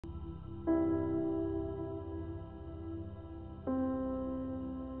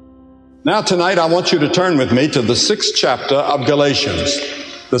Now tonight I want you to turn with me to the 6th chapter of Galatians.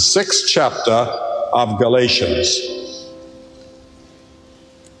 The 6th chapter of Galatians.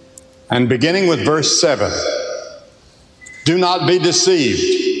 And beginning with verse 7. Do not be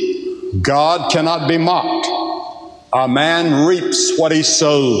deceived. God cannot be mocked. A man reaps what he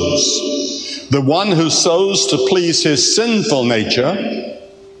sows. The one who sows to please his sinful nature,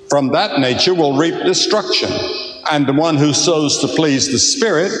 from that nature will reap destruction. And the one who sows to please the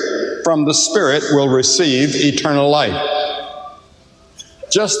Spirit, from the Spirit will receive eternal life.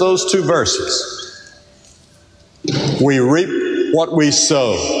 Just those 2 verses. We reap what we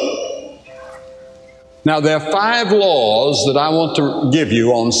sow. Now there are 5 laws that I want to give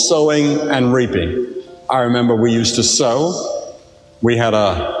you on sowing and reaping. I remember we used to sow. We had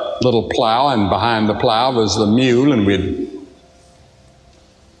a little plow, and behind the plow was the mule, and we'd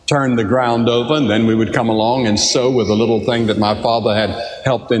turn the ground over, and then we would come along and sow with a little thing that my father had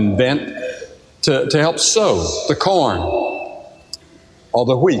helped invent to help sow the corn or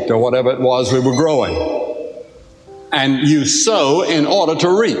the wheat or whatever it was we were growing. And you sow in order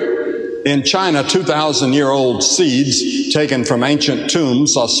to reap. In China, 2,000-year-old seeds taken from ancient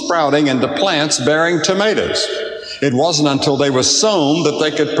tombs are sprouting into plants bearing tomatoes. It wasn't until they were sown that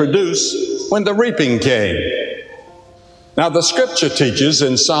they could produce when the reaping came. Now the Scripture teaches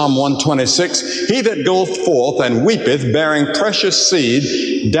in Psalm 126, He that goeth forth and weepeth, bearing precious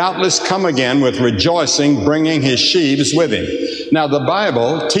seed, doubtless come again with rejoicing, bringing his sheaves with him. Now the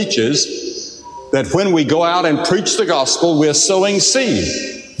Bible teaches that when we go out and preach the gospel, we're sowing seed.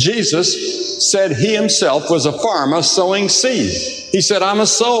 Jesus said He Himself was a farmer sowing seed. He said, I'm a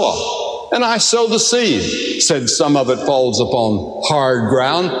sower, and I sow the seed. He said some of it falls upon hard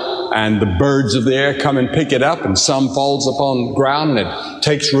ground, and the birds of the air come and pick it up, and some falls upon ground, and it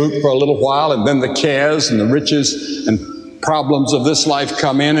takes root for a little while, and then the cares and the riches and problems of this life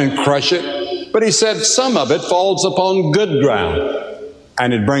come in and crush it. But He said some of it falls upon good ground,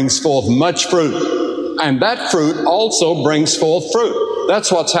 and it brings forth much fruit. And that fruit also brings forth fruit. That's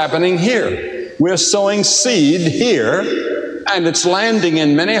what's happening here. We're sowing seed here, and it's landing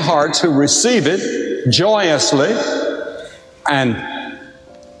in many hearts who receive it joyously, and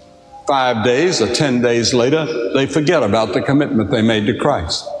 5 days or 10 days later, they forget about the commitment they made to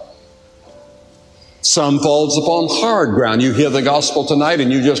Christ. Some falls upon hard ground. You hear the gospel tonight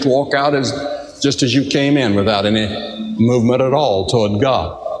and you just walk out just as you came in without any movement at all toward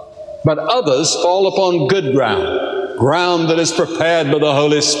God. But others fall upon good ground, ground that is prepared by the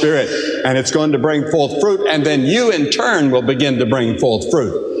Holy Spirit, and it's going to bring forth fruit, and then you in turn will begin to bring forth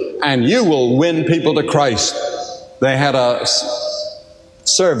fruit, and you will win people to Christ. They had a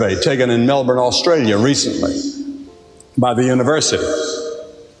survey taken in Melbourne, Australia recently by the university.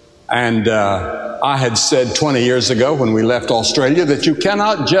 And I had said 20 years ago when we left Australia that you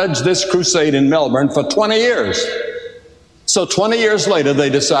cannot judge this crusade in Melbourne for 20 years. So 20 years later, they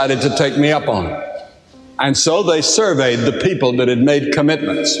decided to take me up on it. And so they surveyed the people that had made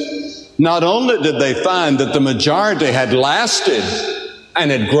commitments. Not only did they find that the majority had lasted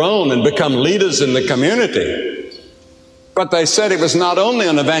and had grown and become leaders in the community, but they said it was not only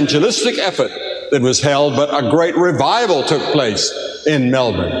an evangelistic effort that was held, but a great revival took place in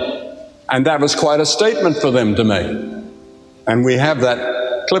Melbourne. And that was quite a statement for them to make. And we have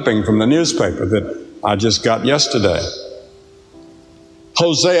that clipping from the newspaper that I just got yesterday.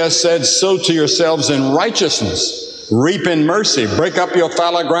 Hosea said, sow to yourselves in righteousness, reap in mercy, break up your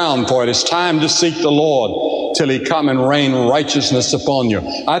fallow ground, for it is time to seek the Lord till He come and rain righteousness upon you.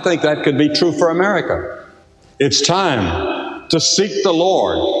 I think that could be true for America. It's time to seek the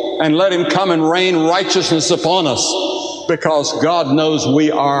Lord and let Him come and rain righteousness upon us, because God knows we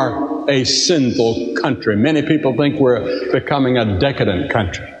are a sinful country. Many people think we're becoming a decadent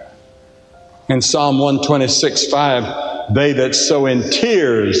country. In Psalm 126:5, they that sow in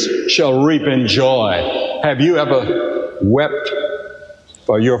tears shall reap in joy. Have you ever wept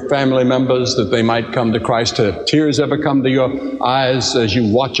for your family members that they might come to Christ? Have tears ever come to your eyes as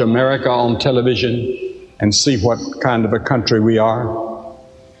you watch America on television and see what kind of a country we are?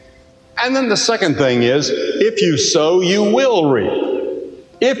 And then the second thing is, if you sow, you will reap.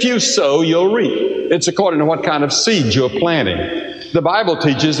 If you sow, you'll reap. It's according to what kind of seed you're planting. The Bible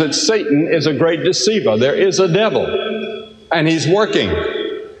teaches that Satan is a great deceiver. There is a devil, and he's working.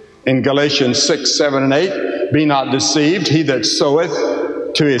 In Galatians 6:7-8, be not deceived. He that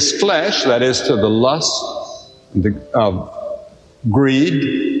soweth to his flesh, that is to the lust of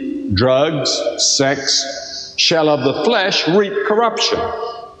greed, drugs, sex, shall of the flesh reap corruption.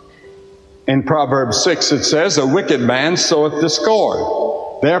 In Proverbs 6 it says, a wicked man soweth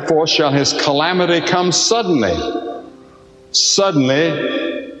discord. Therefore shall his calamity come suddenly.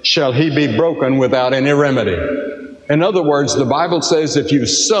 Suddenly shall he be broken without any remedy. In other words, the Bible says if you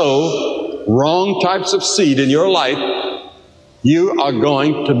sow wrong types of seed in your life, you are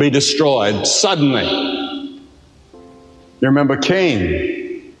going to be destroyed suddenly. You remember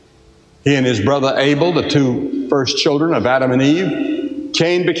Cain? He and his brother Abel, the two first children of Adam and Eve.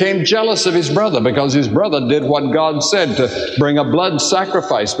 Cain became jealous of his brother because his brother did what God said, to bring a blood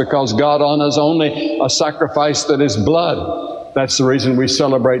sacrifice, because God honors only a sacrifice that is blood. That's the reason we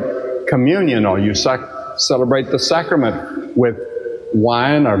celebrate communion, or you celebrate the sacrament with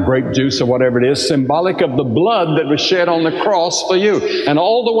wine or grape juice or whatever it is, symbolic of the blood that was shed on the cross for you. And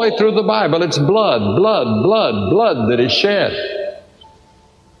all the way through the Bible, it's blood, blood, blood, blood that is shed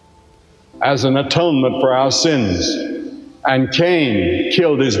as an atonement for our sins. And Cain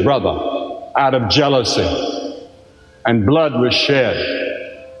killed his brother out of jealousy, and blood was shed.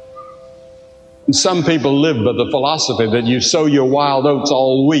 And some people live by the philosophy that you sow your wild oats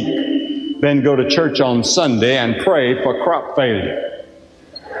all week, then go to church on Sunday and pray for crop failure.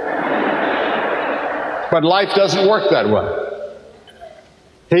 But life doesn't work that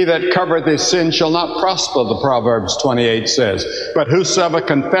way. He that covereth his sin shall not prosper, the Proverbs 28 says. But whosoever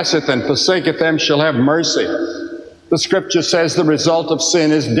confesseth and forsaketh them shall have mercy. The Scripture says the result of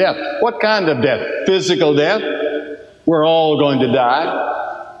sin is death. What kind of death? Physical death. We're all going to die.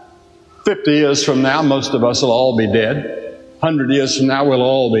 50 years from now, most of us will all be dead. 100 years from now, we'll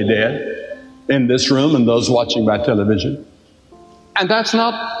all be dead in this room and those watching by television. And that's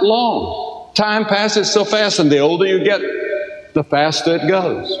not long. Time passes so fast, and the older you get, the faster it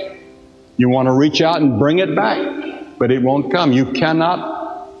goes. You want to reach out and bring it back, but it won't come. You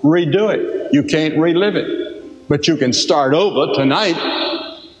cannot redo it. You can't relive it. But you can start over tonight,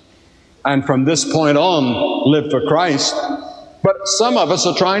 and from this point on, live for Christ. But some of us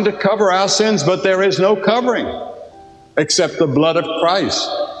are trying to cover our sins, but there is no covering except the blood of Christ.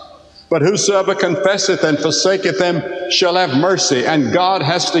 But whosoever confesseth and forsaketh them shall have mercy. And God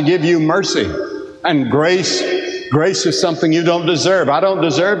has to give you mercy and grace. Grace is something you don't deserve. I don't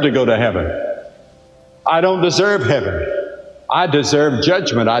deserve to go to heaven. I don't deserve heaven. I deserve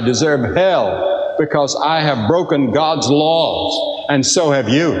judgment. I deserve hell because I have broken God's laws, and so have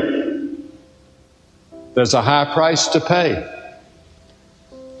you. There's a high price to pay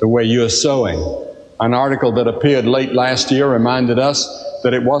the way you are sowing. An article that appeared late last year reminded us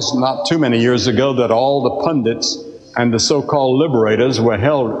that it was not too many years ago that all the pundits and the so-called liberators were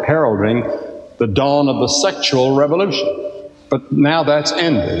heralding the dawn of the sexual revolution. But now that's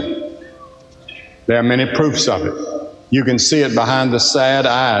ended. There are many proofs of it. You can see it behind the sad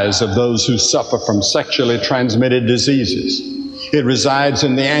eyes of those who suffer from sexually transmitted diseases. It resides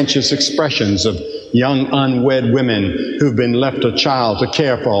in the anxious expressions of young unwed women who've been left a child to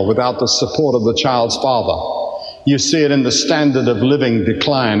care for without the support of the child's father. You see it in the standard of living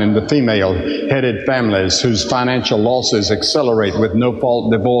decline in the female-headed families whose financial losses accelerate with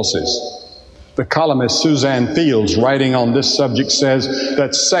no-fault divorces. The columnist Suzanne Fields, writing on this subject, says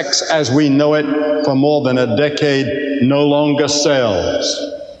that sex as we know it for more than a decade no longer sells.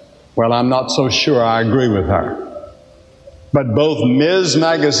 Well, I'm not so sure I agree with her. But both Ms.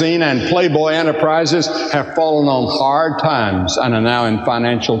 Magazine and Playboy Enterprises have fallen on hard times and are now in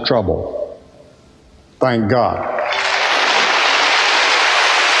financial trouble. Thank God.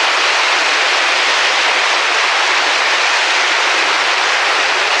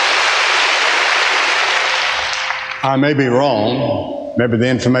 I may be wrong. Maybe the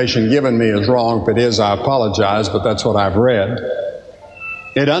information given me is wrong. If it is, I apologize, but that's what I've read.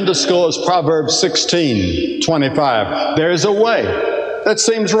 It underscores Proverbs 16:25. There is a way that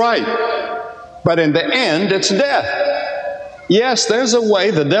seems right, but in the end, it's death. Yes, there's a way.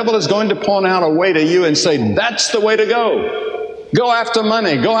 The devil is going to point out a way to you and say, that's the way to go. Go after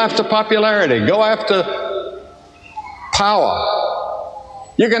money. Go after popularity. Go after power.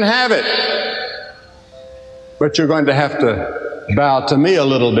 You can have it. But you're going to have to bow to me a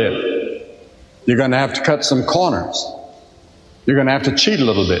little bit. You're going to have to cut some corners. You're going to have to cheat a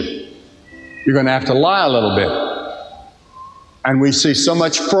little bit. You're going to have to lie a little bit. And we see so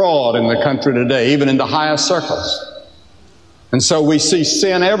much fraud in the country today, even in the higher circles. And so we see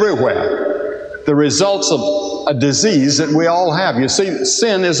sin everywhere. The results of a disease that we all have. You see,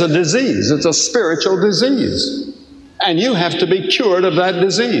 sin is a disease. It's a spiritual disease. And you have to be cured of that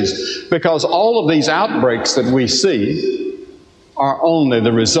disease, because all of these outbreaks that we see are only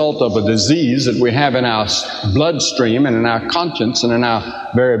the result of a disease that we have in our bloodstream and in our conscience and in our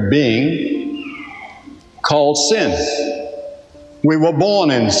very being called sin. We were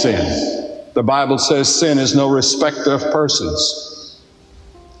born in sin. The Bible says sin is no respecter of persons.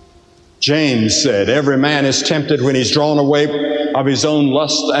 James said, every man is tempted when he's drawn away of his own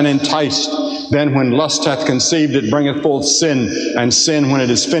lust and enticed. Then when lust hath conceived, it bringeth forth sin, and sin, when it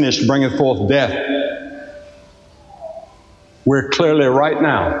is finished, bringeth forth death. We're clearly right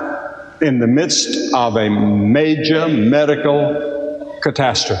now in the midst of a major medical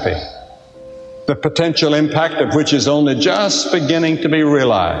catastrophe, the potential impact of which is only just beginning to be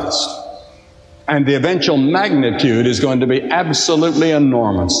realized. And the eventual magnitude is going to be absolutely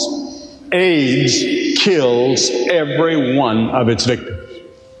enormous. AIDS kills every one of its victims.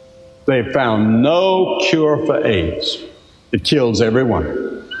 They've found no cure for AIDS. It kills every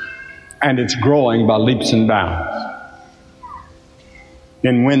one. And it's growing by leaps and bounds.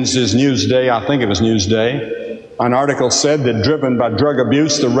 In Wednesday's Newsday, I think it was Newsday, an article said that driven by drug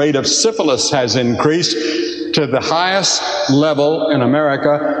abuse, the rate of syphilis has increased to the highest level in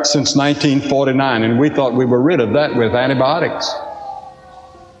America since 1949, and we thought we were rid of that with antibiotics.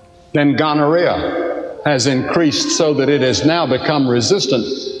 Then gonorrhea has increased so that it has now become resistant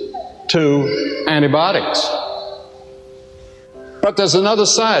to antibiotics. But there's another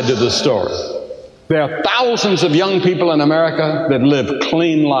side to the story. There are thousands of young people in America that live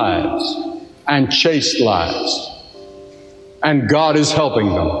clean lives and chaste lives, and God is helping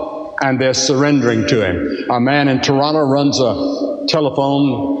them. And they're surrendering to Him. A man in Toronto runs a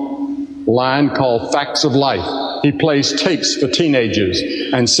telephone line called Facts of Life. He plays tapes for teenagers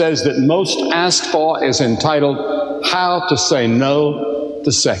and says that most asked for is entitled, How to Say No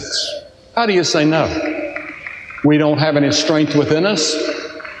to Sex. How do you say no? We don't have any strength within us.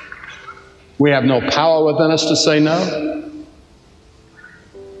 We have no power within us to say no.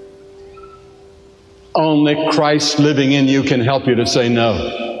 Only Christ living in you can help you to say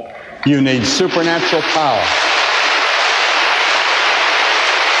no. You need supernatural power.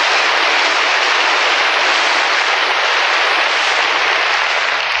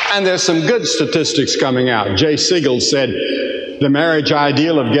 And there's some good statistics coming out. Jay Siegel said the marriage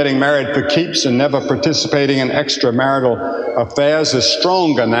ideal of getting married for keeps and never participating in extramarital affairs is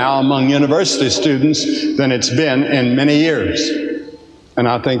stronger now among university students than it's been in many years. And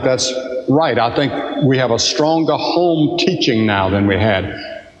I think that's right. I think we have a stronger home teaching now than we had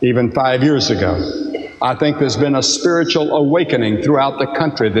even 5 years ago. I think there's been a spiritual awakening throughout the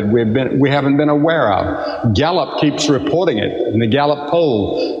country that we haven't been aware of. Gallup keeps reporting it in the Gallup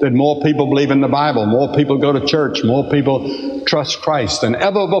poll that more people believe in the Bible, more people go to church, more people trust Christ than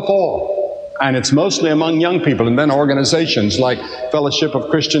ever before. And it's mostly among young people, and then organizations like Fellowship of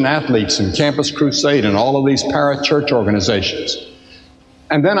Christian Athletes and Campus Crusade and all of these para-church organizations.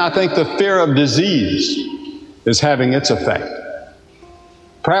 And then I think the fear of disease is having its effect.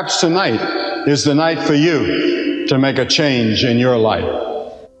 Perhaps tonight is the night for you to make a change in your life.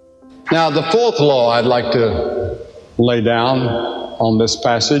 Now, the fourth law I'd like to lay down on this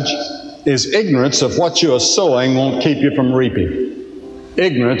passage is ignorance of what you are sowing won't keep you from reaping.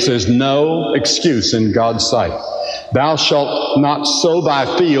 Ignorance is no excuse in God's sight. Thou shalt not sow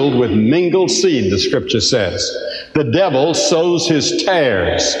thy field with mingled seed, the Scripture says. The devil sows his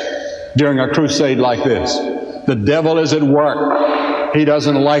tares during a crusade like this. The devil is at work. He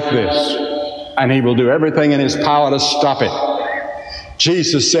doesn't like this, and he will do everything in his power to stop it.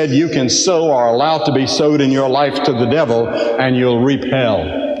 Jesus said you can sow or allow to be sowed in your life to the devil, and you'll reap hell.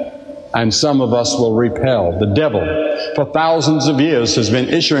 And some of us will reap hell. The devil, for thousands of years, has been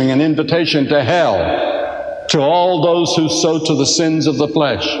issuing an invitation to hell to all those who sow to the sins of the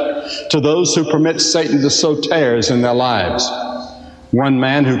flesh, to those who permit Satan to sow tares in their lives. One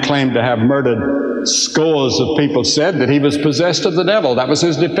man who claimed to have murdered scores of people said that he was possessed of the devil. That was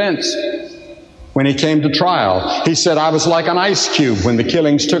his defense. When he came to trial, he said, I was like an ice cube when the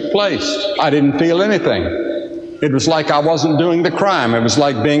killings took place. I didn't feel anything. It was like I wasn't doing the crime. It was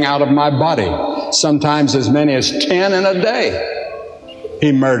like being out of my body. Sometimes as many as 10 in a day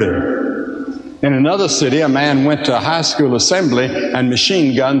he murdered. In another city, a man went to a high school assembly and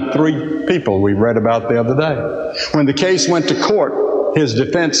machine gunned 3 people we read about the other day. When the case went to court, his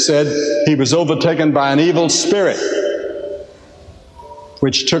defense said he was overtaken by an evil spirit,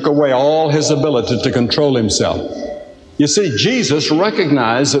 which took away all his ability to control himself. You see, Jesus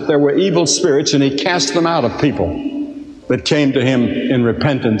recognized that there were evil spirits, and He cast them out of people that came to Him in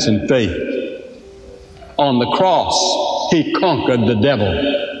repentance and faith. On the cross, He conquered the devil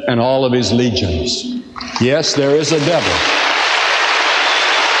and all of his legions. Yes, there is a devil.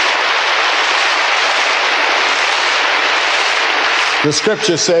 The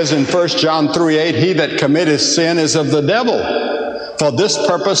Scripture says in 1 John 3:8, He that committeth sin is of the devil. For this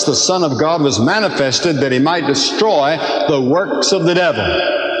purpose the Son of God was manifested, that He might destroy the works of the devil.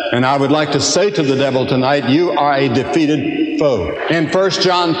 And I would like to say to the devil tonight, you are a defeated foe. In 1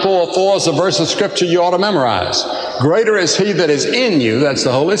 John 4:4 is a verse of Scripture you ought to memorize. Greater is He that is in you, that's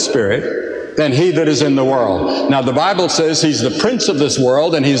the Holy Spirit, than he that is in the world. Now the Bible says He's the prince of this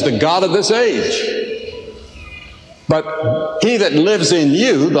world and He's the God of this age. But He that lives in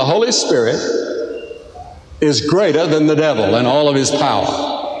you, the Holy Spirit, is greater than the devil and all of his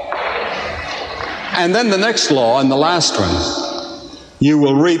power. And then the next law, and the last one, you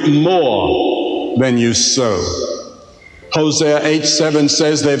will reap more than you sow. Hosea 8:7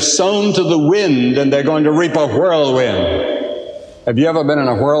 says they've sown to the wind and they're going to reap a whirlwind. Have you ever been in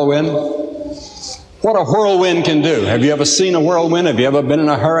a whirlwind? What a whirlwind can do. Have you ever seen a whirlwind? Have you ever been in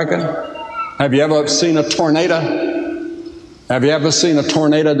a hurricane? Have you ever seen a tornado? Have you ever seen a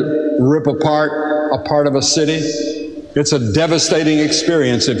tornado rip apart a part of a city? It's a devastating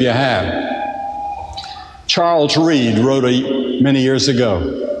experience if you have. Charles Reed wrote many years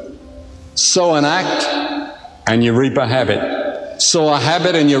ago, sow an act and you reap a habit. Sow a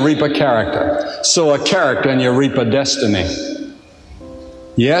habit and you reap a character. Sow a character and you reap a destiny.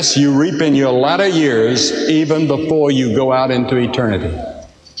 Yes, you reap in your latter years even before you go out into eternity.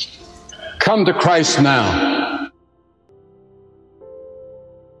 Come to Christ now.